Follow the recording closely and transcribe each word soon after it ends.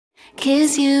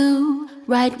kiss you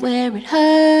right where it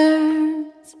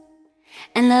hurts,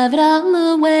 and love it all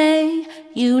the way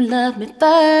you love me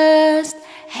first.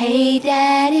 Hey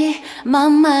daddy,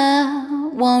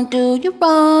 mama won't do you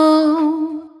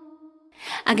wrong.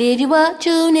 I'll give you what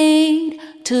you need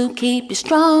to keep you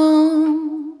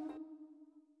strong.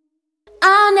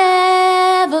 I'll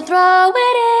never throw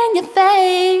it in your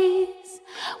face.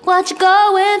 What you're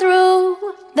going through,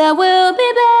 there will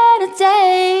be better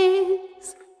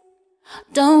days.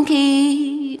 Don't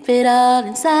keep it all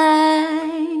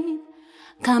inside.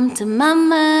 Come to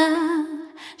mama,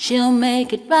 she'll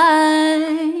make it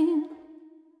right.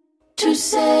 Tu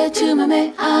sais, tu me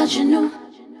mets à genoux.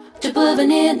 Tu peux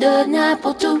venir de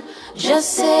n'importe où. Je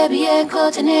sais bien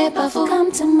que tu n'es pas fou.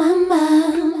 Come to mama,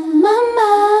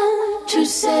 mama. Tu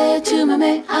sais, tu me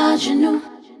mets à genoux.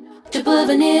 Tu peux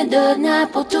venir de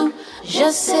n'importe où. Je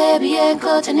sais bien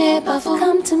que tu n'es pas fou.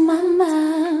 Come to mama,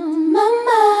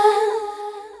 mama.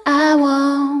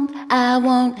 I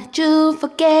won't let you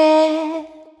forget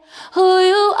who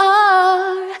you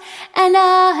are, and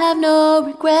I'll have no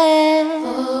regret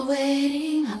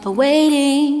for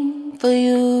waiting for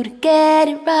you to get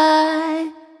it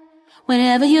right.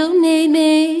 Whenever you need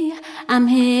me, I'm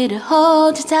here to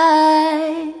hold you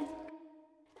tight.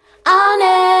 I'll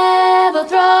never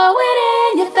throw it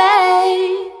in your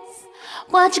face.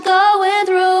 What you're going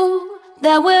through,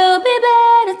 there will be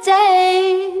better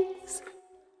days.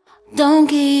 Don't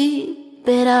keep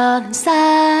it all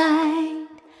inside.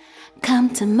 Come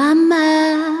to mama,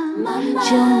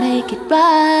 she'll make it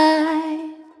right.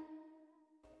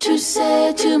 Tu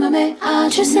sais, tu me mets à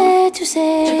genoux.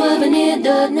 Tu peux venir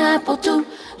de n'importe où.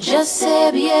 Je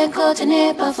sais bien que tu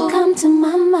n'es pas fou. Come to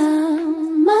mama,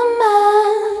 mama.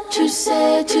 Tu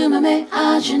sais, tu me mets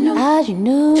à genoux.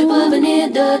 Tu peux venir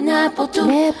de n'importe où.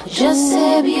 Je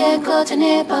sais bien que tu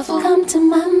n'es pas fou. Come to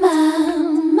mama,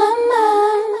 mama.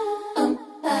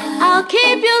 I'll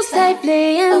keep you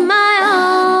safely in my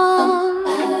arms.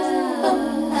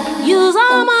 Use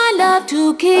all my love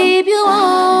to keep you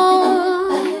warm.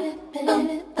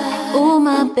 Oh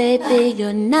my baby,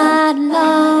 you're not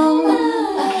alone.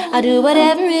 I'll do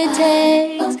whatever it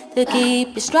takes to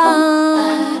keep you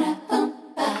strong.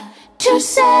 Tu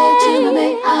sais, tu me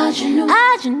mets à genoux.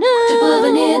 Tu peux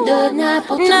venir de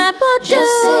n'importe où. Je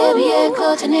sais bien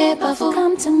que tu n'es pas fou.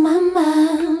 Come to mama,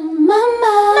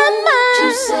 mama.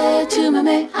 Tu sais, tu me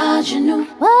mets à genoux.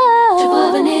 Tu peux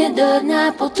venir de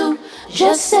n'importe où.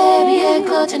 Je sais bien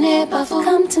que tu n'es pas fou.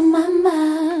 Come to mama,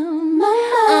 mama.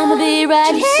 I'ma be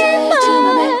right here. Tu sais, tu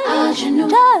me mets à genoux.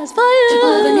 Just for you. Tu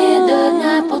peux venir de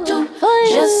n'importe où.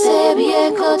 Je sais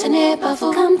bien que tu n'es pas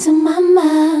fou. Come to mama,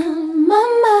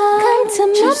 mama. Come to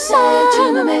mama. Tu sais, tu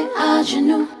me mets à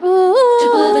genoux. Tu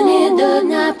peux venir de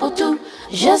n'importe où.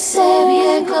 Je sais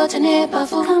bien que tu n'es pas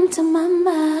fou. Come to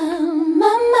mama,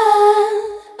 mama.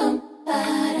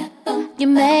 You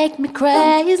make me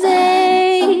crazy.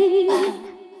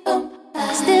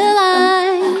 Still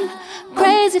I'm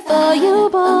crazy for you,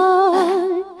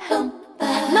 boy.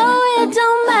 No, it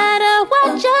don't matter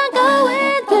what you're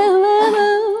going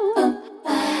through.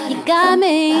 You got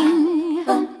me.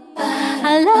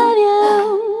 I love you.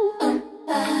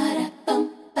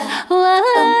 Whoa.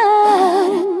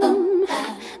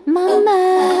 Mama,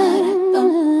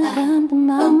 come to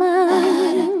mama.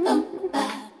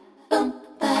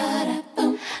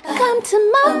 Come to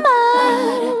mama.